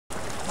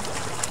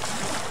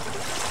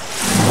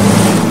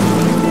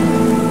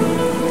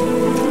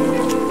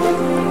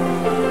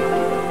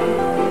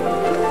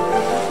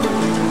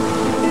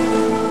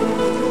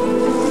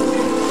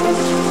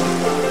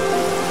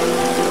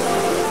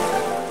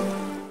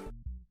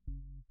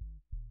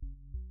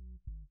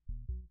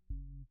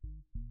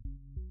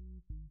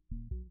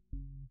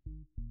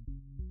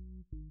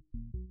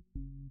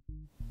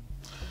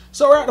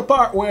So we're at the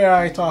part where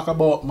I talk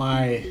about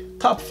my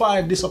top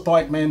 5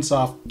 disappointments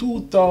of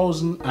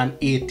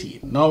 2018.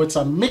 Now it's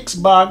a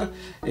mixed bag.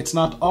 It's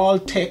not all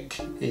tech.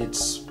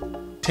 It's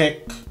tech,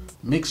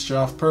 mixture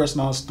of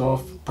personal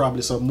stuff,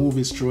 probably some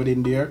movies thrown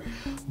in there.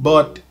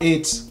 But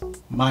it's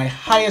my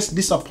highest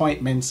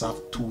disappointments of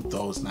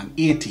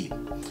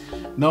 2018.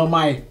 Now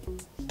my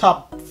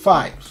top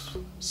 5.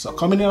 So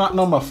coming in at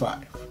number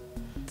 5.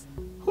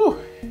 Whew.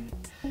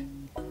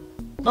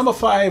 Number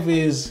 5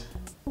 is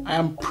I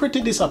am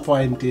pretty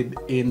disappointed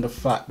in the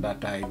fact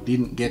that I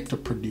didn't get to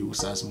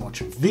produce as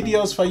much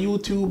videos for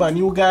YouTube and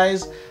you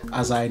guys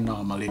as I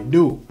normally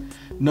do.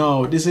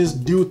 Now this is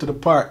due to the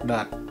part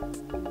that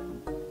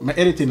my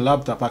editing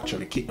laptop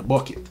actually kicked the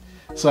bucket.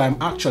 So I'm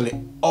actually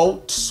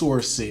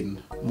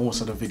outsourcing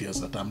most of the videos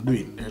that I'm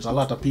doing. There's a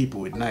lot of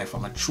people with knife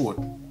on my throat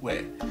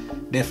where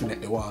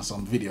definitely want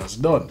some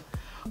videos done.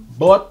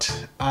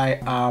 But I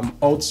am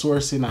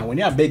outsourcing, and when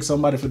you beg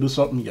somebody to do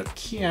something, you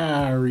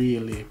can't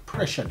really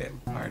pressure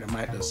them. Or they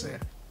might just say,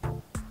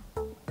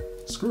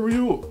 screw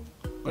you,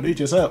 go do it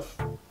yourself.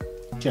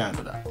 Can't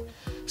do that.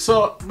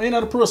 So, in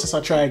the process,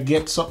 I try to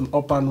get something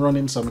up and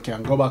running so I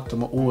can go back to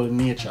my old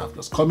nature of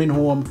just coming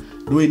home,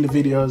 doing the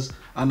videos,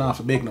 and not have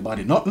to beg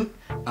nobody nothing,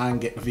 and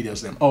get the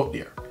videos them out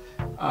there.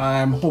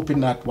 I'm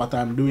hoping that what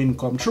I'm doing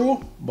come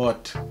true,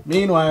 but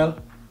meanwhile,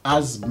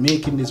 as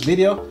making this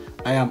video,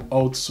 I am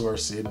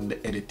outsourcing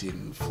the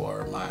editing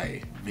for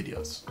my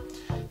videos.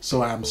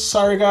 So I'm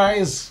sorry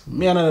guys,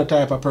 me another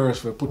type of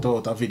person will put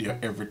out a video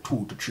every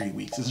 2 to 3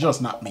 weeks. It's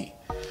just not me.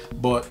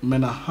 But I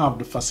not have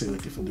the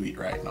facility to do it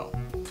right now.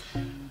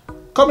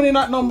 Coming in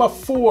at number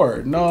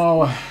 4.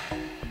 Now,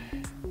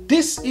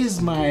 this is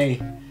my,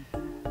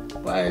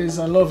 well, it's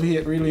a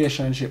love-hate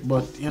relationship,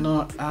 but you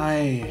know,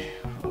 a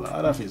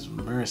lot of his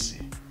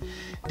mercy.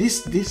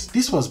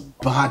 This was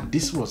bad.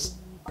 This was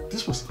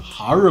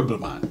horrible,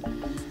 man.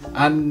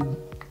 And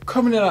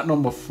coming in at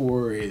number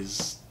 4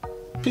 is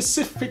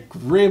Pacific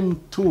Rim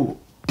 2.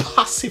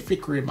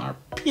 Pacific Rim or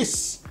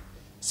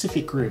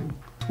Pacific Rim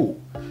 2.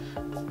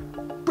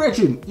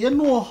 Brethren, you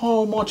know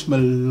how much I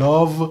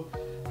love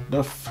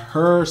the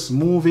first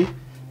movie?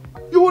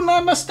 You wouldn't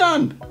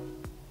understand.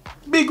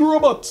 Big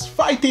robots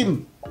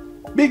fighting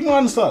big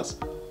monsters.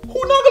 Who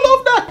not gonna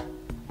love that?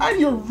 And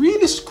you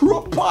really screw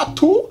up part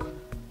 2?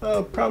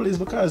 Probably it's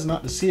because it's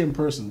not the same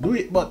person do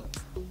it, but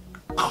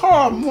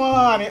come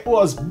on, it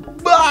was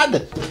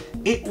bad.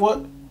 It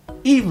was,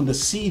 even the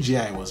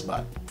CGI was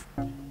bad.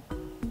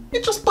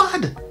 It was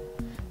bad.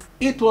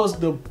 It was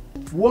the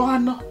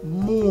one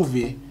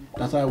movie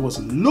that I was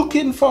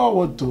looking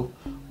forward to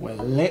will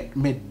let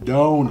me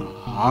down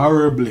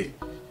horribly.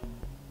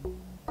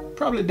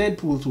 Probably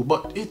Deadpool 2,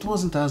 but it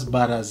wasn't as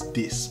bad as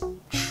this.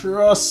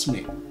 Trust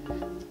me.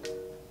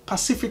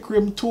 Pacific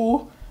Rim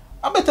 2,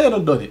 I better you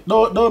not done it.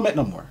 Don't make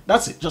no more.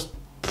 That's it. Just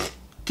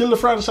kill the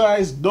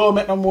franchise, don't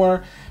make no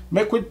more.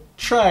 Make we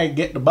try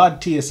get the bad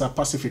taste of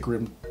Pacific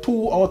Rim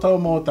 2 out of our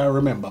mouth and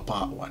remember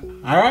part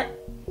 1. Alright?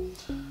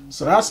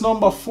 So that's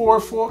number 4,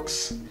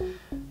 folks.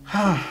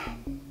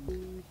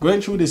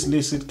 Going through this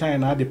list, it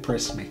kind of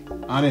depressed me,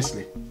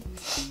 honestly.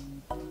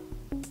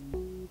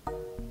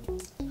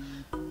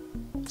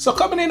 So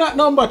coming in at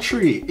number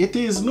 3, it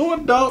is no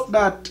doubt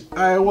that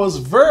I was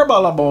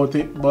verbal about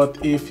it,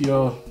 but if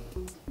you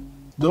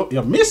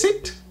miss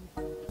it,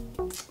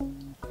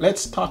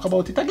 let's talk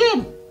about it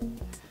again.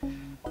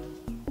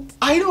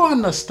 I don't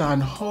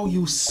understand how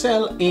you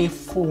sell a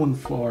phone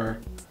for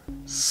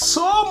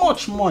so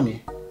much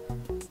money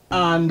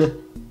and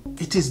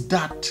it is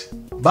that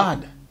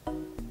bad.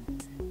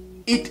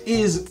 It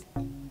is.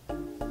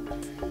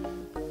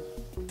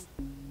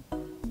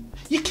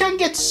 You can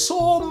get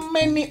so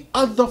many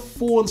other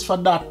phones for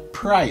that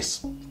price.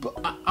 But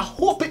I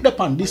hope it depends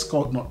on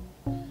discount now.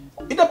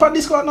 It depends on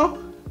discount now?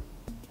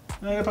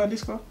 It depends on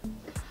discount?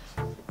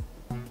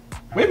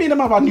 Maybe them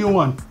have a new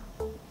one.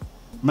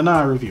 I'm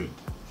not review it.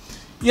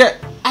 Yeah,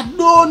 I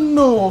don't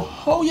know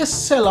how you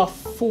sell a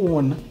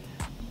phone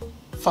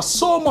for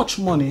so much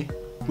money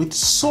with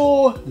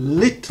so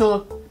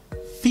little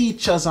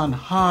features and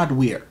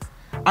hardware.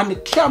 And the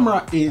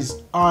camera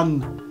is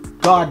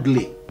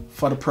ungodly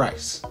for the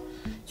price.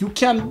 You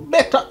can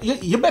better,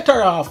 you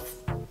better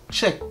off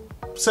check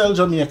Sell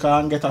Jamaica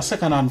and get a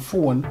second-hand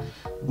phone,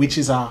 which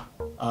is like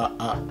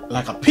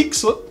a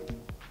Pixel.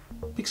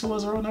 Pixel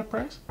was around that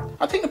price.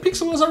 I think the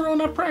Pixel was around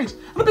that price.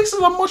 And the Pixel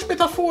is a much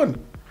better phone.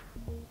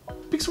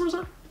 Pixel was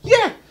around?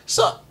 Yeah.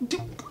 So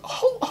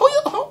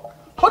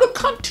how do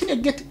continue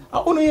get?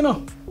 I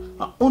wanna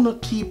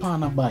keep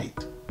on a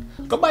bite.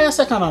 Go buy a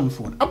second-hand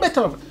phone. I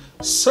better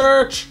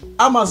search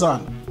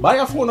Amazon. Buy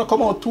a phone that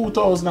come out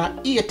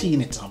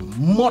 2018. It's a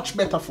much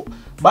better phone.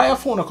 Buy a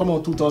phone that come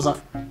out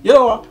 2000. You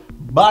know what?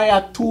 Buy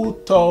a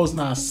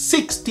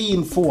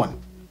 2016 phone.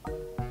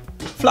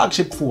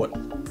 Flagship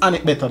phone. And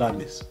it's better than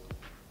this.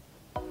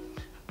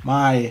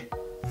 My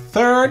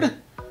third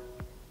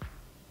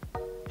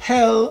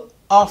hell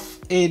of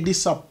a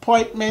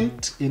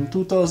disappointment in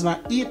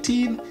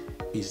 2018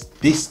 is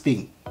this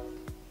thing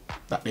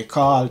that they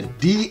call the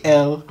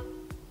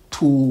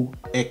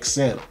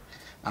DL2XL.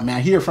 I mean,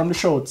 I hear from the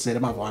show say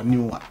them have a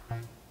new one.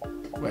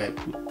 Well,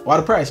 what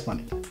the price on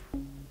it?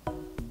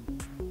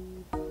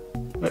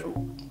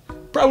 Well,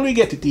 probably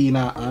get it in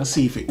and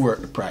see if it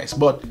worth the price.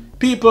 But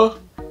people,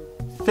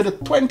 for the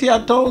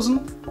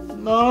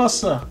 20,000, no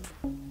sir.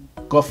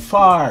 Go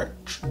far.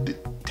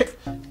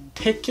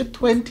 Take your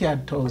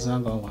 20,000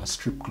 and go to a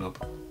strip club.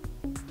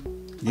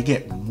 You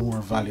get more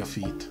value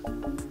for it.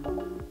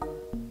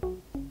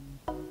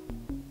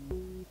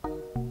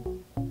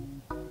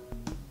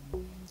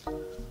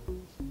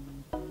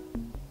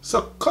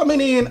 So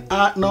coming in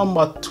at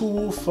number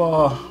 2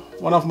 for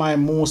one of my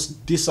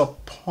most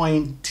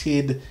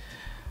disappointed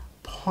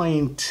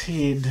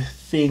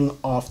thing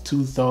of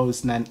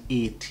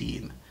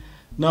 2018.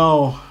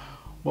 Now,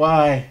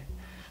 why?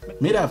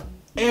 Made have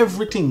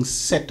everything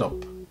set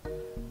up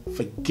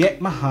for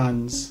get my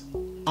hands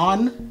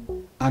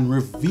on and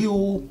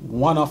review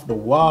one of the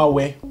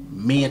Huawei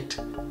Mate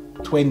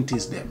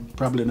 20s them.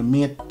 Probably the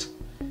Mate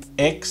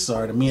X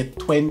or the Mate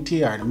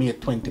 20 or the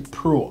Mate 20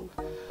 Pro.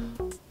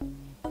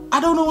 I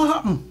don't know what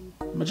happened.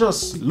 I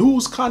just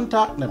lose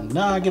contact them.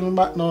 Nah, give me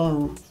back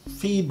no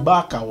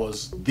feedback. I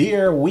was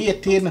there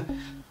waiting,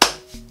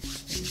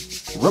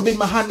 rubbing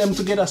my hand them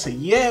together. Say,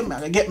 yeah,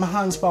 man, I get my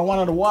hands for one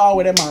of the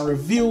Huawei them and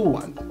review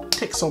and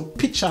take some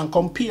picture and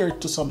compare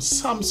it to some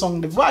Samsung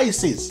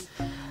devices.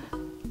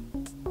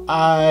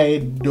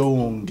 I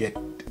don't get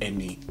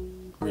any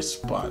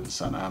response,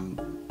 and I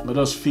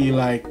just feel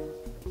like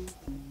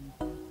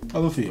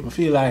I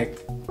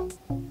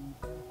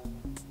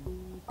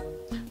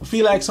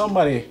feel like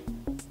somebody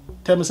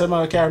tell me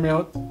somebody carry me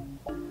out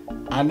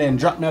and then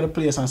drop me at the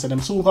place and say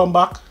them soon come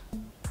back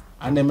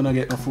and then I don't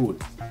get no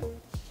food.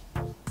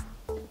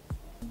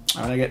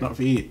 I don't get nothing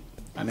to eat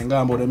and then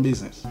go about them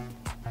business.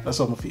 That's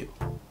how I feel.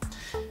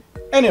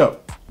 Anyhow,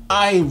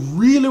 I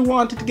really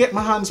wanted to get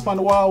my hands on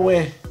the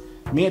Huawei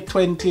Mate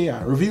 20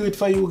 and review it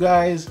for you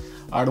guys,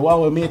 or the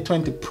Huawei Mate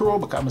 20 Pro,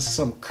 because I see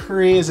some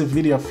crazy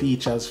video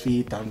features for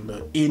it and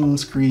the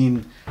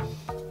in-screen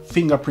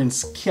fingerprint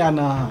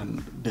scanner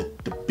and the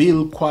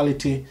build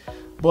quality.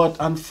 But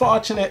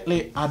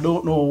unfortunately, I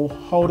don't know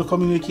how the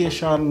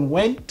communication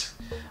went.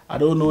 I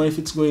don't know if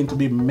it's going to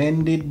be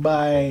mended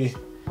by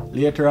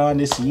later on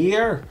this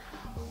year,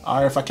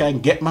 or if I can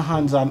get my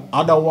hands on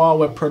other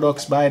Huawei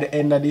products by the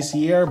end of this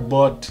year.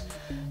 But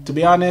to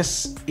be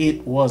honest,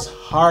 it was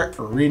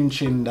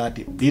heart-wrenching that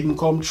it didn't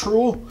come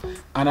true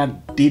and I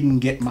didn't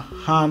get my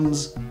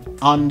hands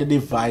on the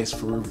device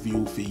for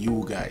review for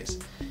you guys.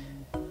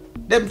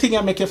 Them things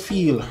I make you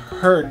feel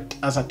hurt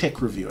as a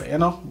tech reviewer, you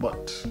know,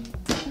 but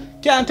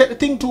can't take the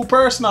thing too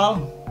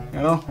personal, you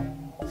know,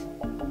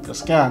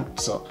 just can't.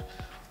 So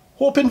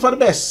hoping for the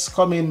best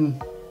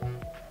coming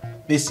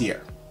this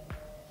year.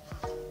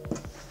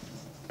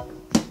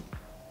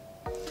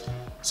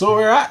 So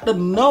we're at the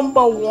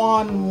number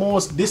 1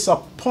 most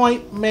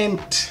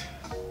disappointment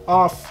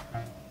of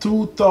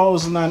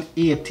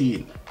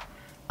 2018,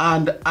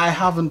 and I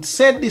haven't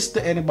said this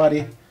to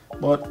anybody,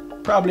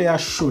 but probably I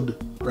should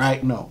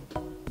right now.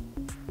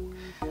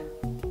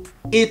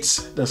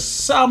 It's the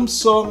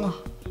Samsung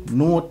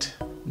Note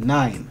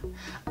 9,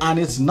 and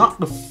it's not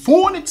the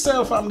phone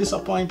itself I'm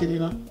disappointed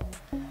in.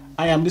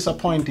 I am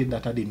disappointed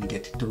that I didn't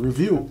get it to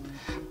review,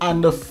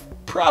 and the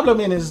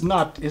problem is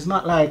not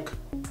like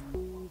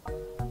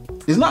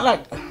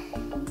that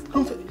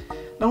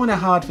one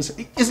hard to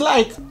say. It's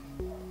like,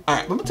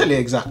 alright, let me tell you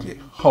exactly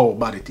how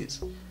bad it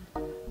is.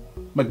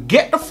 But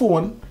get the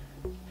phone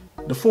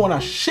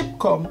has ship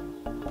come,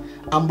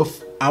 and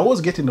I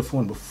was getting the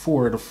phone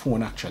before the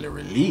phone actually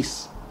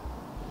released.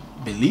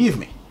 Believe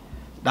me,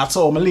 that's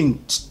how my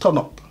links turn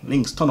up.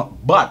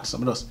 But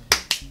some just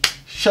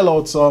shell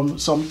out some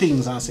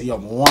things and say, yo, I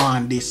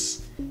want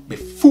this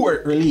before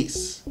it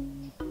release.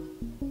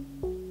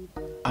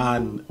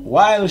 And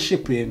while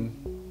shipping,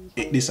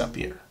 it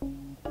disappeared.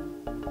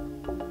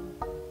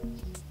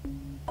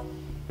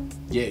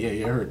 Yeah,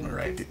 you heard me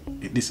right.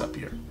 It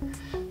disappeared.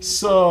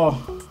 So,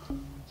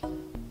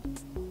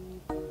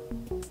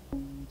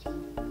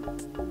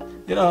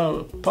 you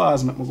know,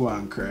 pause, make me go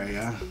and cry,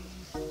 yeah.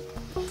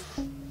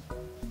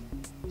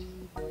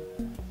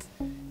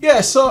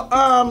 Yeah, so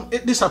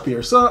it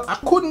disappeared. So I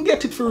couldn't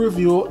get it for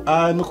review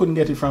and I couldn't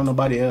get it from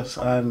nobody else,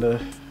 and the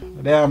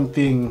damn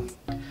thing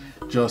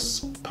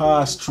just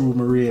passed through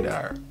my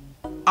radar.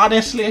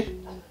 Honestly,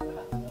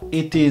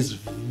 it is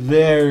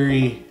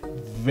very,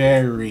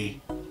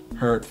 very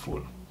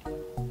hurtful.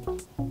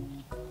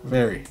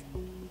 Very.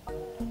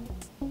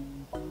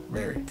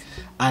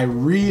 I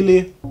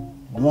really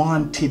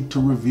wanted to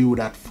review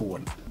that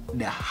phone.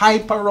 The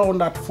hype around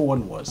that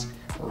phone was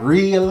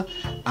real,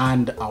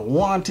 and I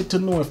wanted to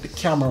know if the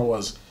camera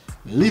was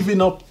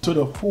living up to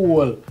the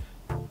whole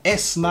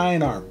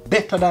S9 or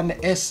better than the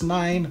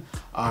S9,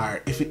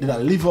 or if it did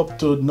live up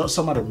to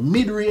some of the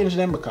mid-range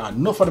them, because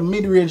enough of the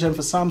mid-range them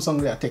for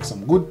Samsung, they take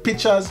some good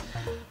pictures.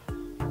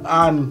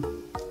 And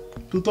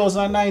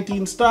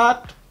 2019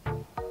 start,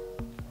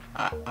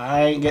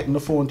 I ain't getting the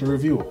phone to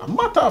review. A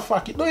matter of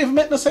fact, it don't even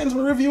make no sense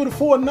to review the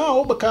phone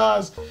now,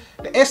 because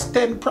the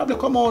S10 probably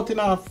come out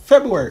in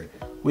February.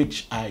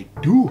 which I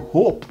do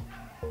hope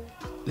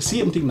the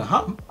same thing to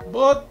happen.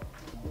 But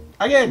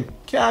again,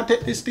 can't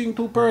take this thing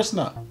too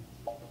personal.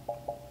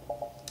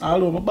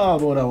 Although my ball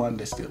about that one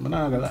day still, I'm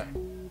not gonna lie.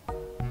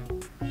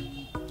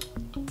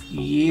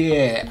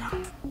 Yeah.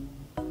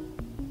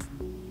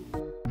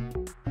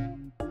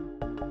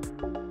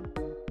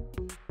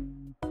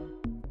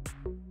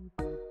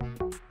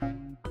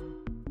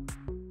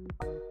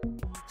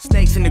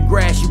 Snakes in the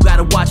grass, you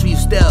gotta watch where you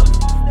step.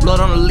 Blood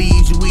on the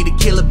leaves, you either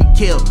kill or be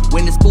killed.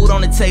 When there's food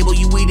on the table,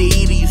 you either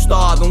eat or you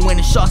starve. And when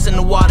there's sharks in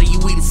the water, you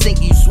either sink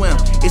or you swim.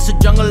 It's a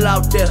jungle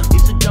out there.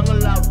 It's a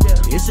jungle out there.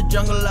 It's a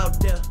jungle out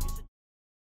there.